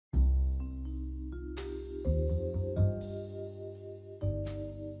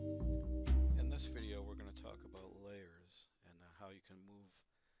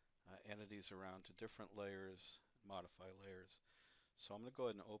these around to different layers, modify layers. So I'm going to go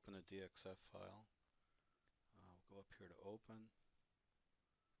ahead and open a DXF file. I'll go up here to open,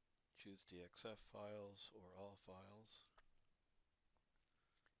 choose DXF files or all files,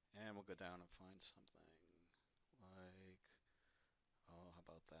 and we'll go down and find something like, oh, how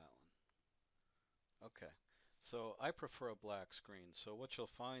about that one? Okay, so I prefer a black screen. So what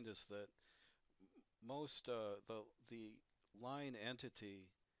you'll find is that most the line entity,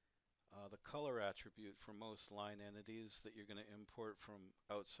 the color attribute for most line entities that you're going to import from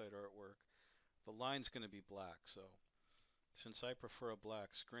outside artwork, the line's going to be black. So since I prefer a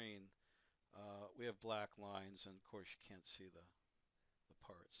black screen, we have black lines, and of course you can't see the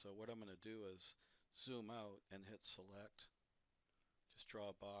parts. So what I'm going to do is zoom out and hit select. Just draw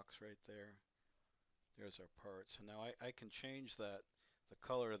a box right there. There's our parts. And now I can change that, the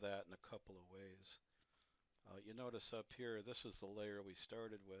color of that, in a couple of ways. You notice up here, this is the layer we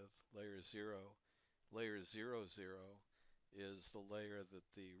started with, layer 0. Layer 00 is the layer that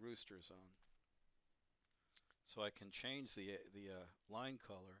the rooster's on. So I can change the line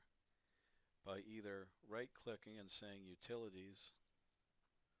color by either right-clicking and saying Utilities,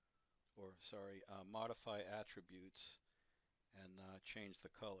 or sorry, Modify Attributes, and change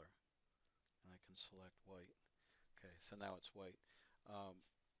the color. And I can select white. Okay, so now it's white.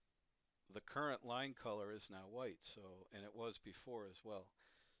 The current line color is now white, so, and it was before as well.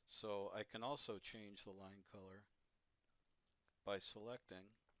 So I can also change the line color by selecting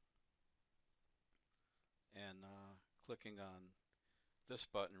and clicking on this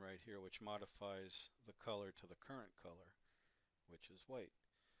button right here, which modifies the color to the current color, which is white.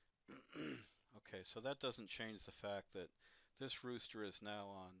 Okay, so that doesn't change the fact that this rooster is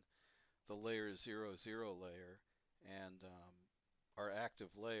now on the layer 00 layer, and our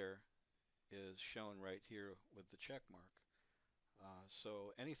active layer is shown right here with the check mark.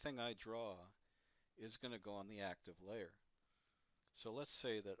 So anything I draw is going to go on the active layer. So let's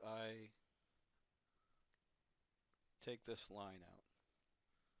say that I take this line out.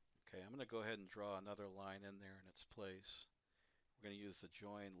 Okay, I'm going to go ahead and draw another line in there in its place. We're going to use the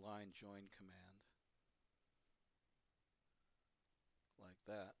line join command, like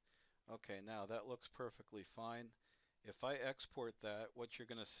that. Okay, now that looks perfectly fine. If I export that, what you're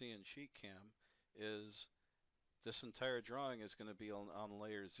going to see in SheetCam is this entire drawing is going to be on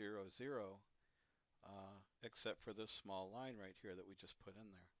layer 00, except for this small line right here that we just put in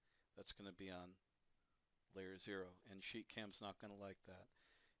there. That's going to be on layer 0, and SheetCam's not going to like that.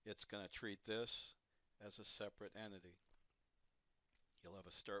 It's going to treat this as a separate entity. You'll have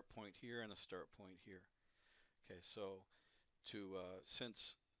a start point here and a start point here. Okay, so since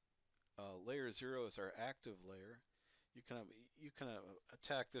layer 0 is our active layer, you can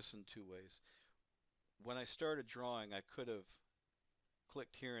attack this in two ways. When I started drawing, I could have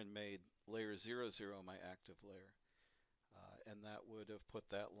clicked here and made layer 00 my active layer, and that would have put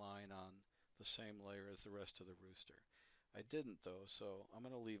that line on the same layer as the rest of the rooster. I didn't though, so I'm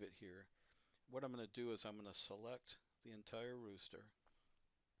going to leave it here. What I'm going to do is I'm going to select the entire rooster,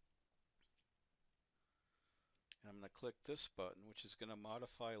 and I'm going to click this button, which is going to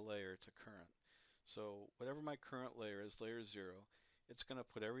modify layer to current. So whatever my current layer is, layer 0, it's going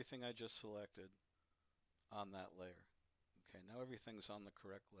to put everything I just selected on that layer. Okay, now everything's on the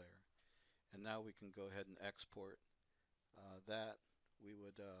correct layer. And now we can go ahead and export that. We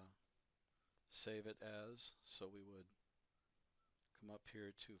would save it as, so we would come up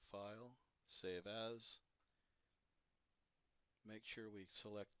here to File, Save As, make sure we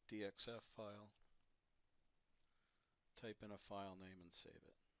select DXF file, type in a file name and save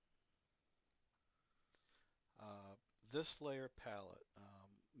it. This layer palette,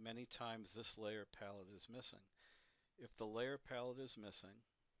 many times this layer palette is missing. If the layer palette is missing,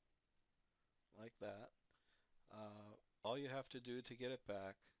 like that, all you have to do to get it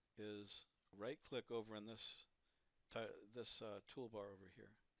back is right click over in this toolbar over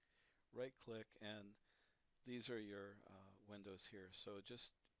here. Right click, and these are your windows here. So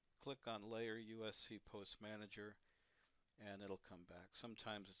just click on Layer USC Post Manager and it'll come back.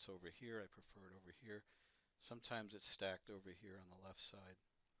 Sometimes it's over here. I prefer it over here. Sometimes it's stacked over here on the left side.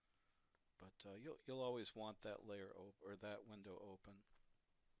 But you'll always want that layer or that window open.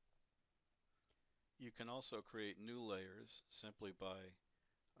 You can also create new layers simply by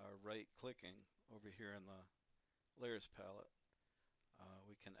right clicking over here in the layers palette.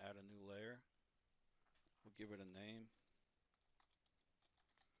 We can add a new layer. We'll give it a name,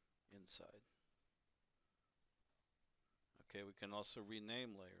 inside. Okay, we can also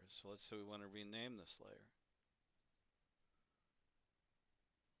rename layers. So let's say we want to rename this layer.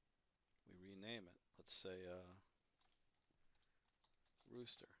 We rename it. Let's say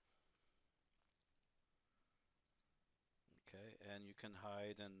rooster. Okay, and you can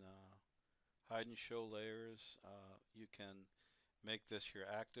hide and show layers. You can make this your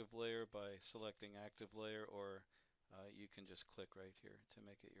active layer by selecting active layer, or you can just click right here to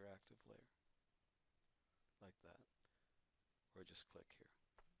make it your active layer, like that, or just click here.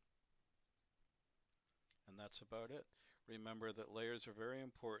 And that's about it. Remember that layers are very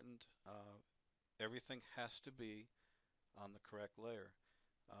important. Everything has to be on the correct layer.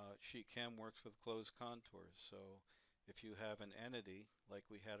 SheetCam works with closed contours, so if you have an entity, like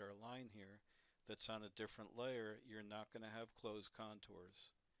we had our line here, that's on a different layer, you're not going to have closed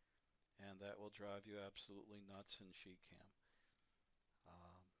contours, and that will drive you absolutely nuts in SheetCam.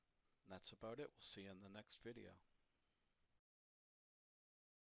 That's about it. We'll see you in the next video.